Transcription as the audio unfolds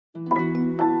Good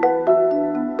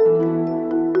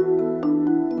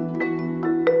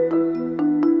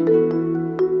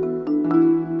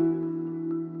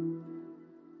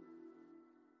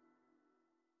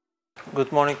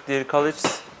morning, dear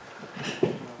colleagues.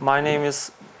 My name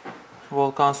is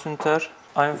Volkan Sünter.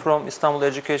 I'm from Istanbul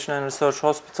Education and Research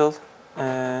Hospital.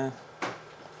 I'm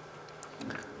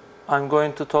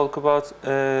going to talk about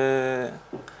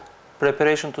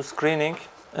preparation to screening.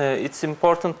 It's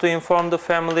important to inform the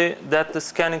family that the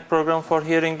scanning program for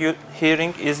hearing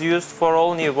is used for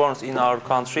all newborns in our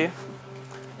country.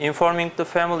 Informing the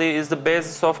family is the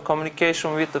basis of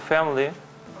communication with the family.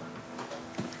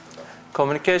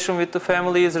 Communication with the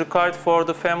family is required for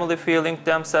the family feeling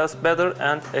themselves better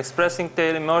and expressing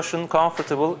their emotion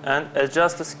comfortable and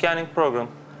adjust the scanning program.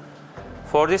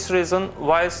 For this reason,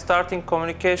 while starting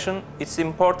communication, it's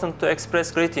important to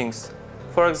express greetings.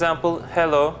 For example,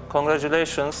 hello,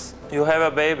 congratulations, you have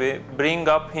a baby, bring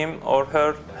up him or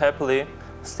her happily.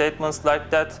 Statements like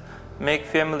that make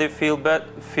family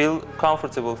feel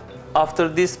comfortable. After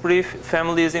this brief,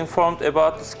 family is informed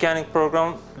about the scanning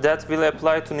program that will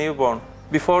apply to newborn.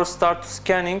 Before start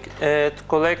scanning, to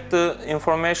collect the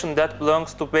information that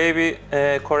belongs to baby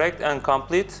correct and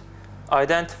complete,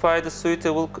 identify the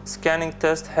suitable scanning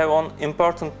test have an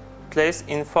important place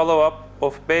in follow-up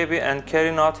of baby and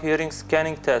carrying out hearing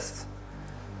scanning tests.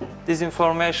 These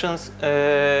informations,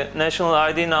 national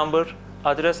ID number,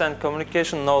 address and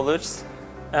communication knowledge,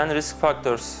 and risk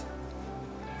factors.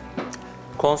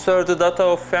 Conserve the data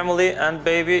of family and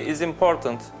baby is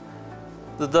important.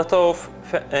 The data of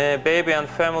baby and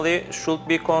family should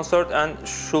be conserved and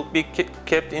should be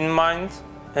kept in mind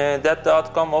that the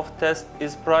outcome of test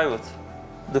is private.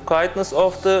 The quietness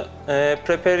of the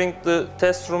preparing the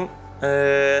test room,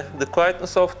 the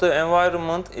quietness of the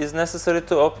environment is necessary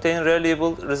to obtain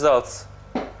reliable results.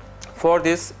 For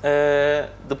this,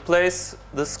 the place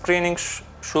the screening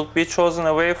should be chosen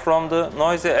away from the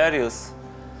noisy areas.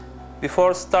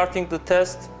 Before starting the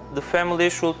test, the family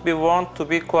should be warned to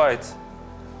be quiet.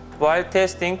 While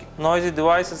testing, noisy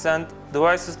devices and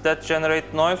devices that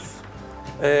generate noise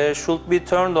should be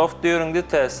turned off during the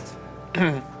test.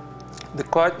 The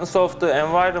quietness of the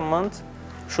environment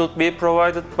should be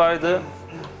provided by the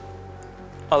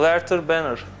alerter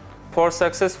banner. For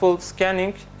successful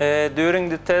scanning, during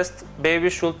the test, baby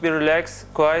should be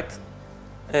relaxed, quiet,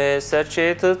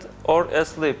 satiated, or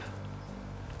asleep.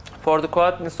 For the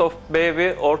quietness of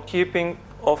baby or keeping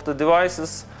of the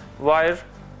devices wire,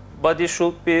 body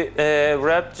should be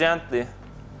wrapped gently.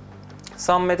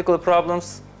 Some medical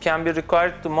problems can be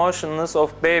required to motionless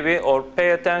of baby or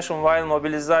pay attention while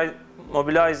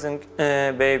mobilizing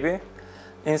baby.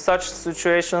 In such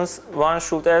situations, one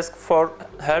should ask for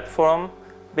help from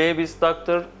baby's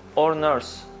doctor or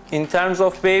nurse. In terms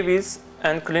of babies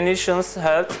and clinicians'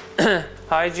 health,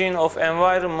 hygiene of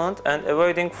environment and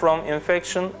avoiding from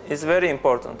infection is very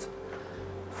important.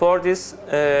 For this,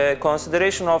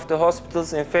 consideration of the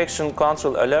hospital's infection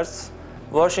control alerts,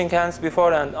 washing hands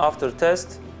before and after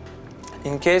test.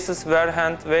 In cases where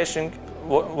hand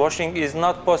washing is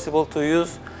not possible to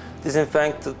use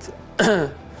disinfectant,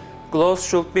 gloves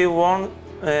should be worn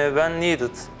when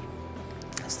needed.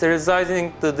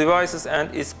 Sterilizing the devices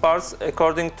and its parts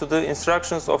according to the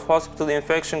instructions of Hospital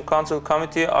Infection Control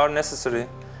Committee are necessary.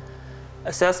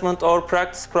 Assessment or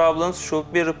practice problems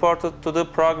should be reported to the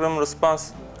program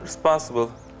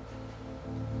responsible.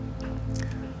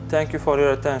 Thank you for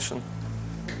your attention.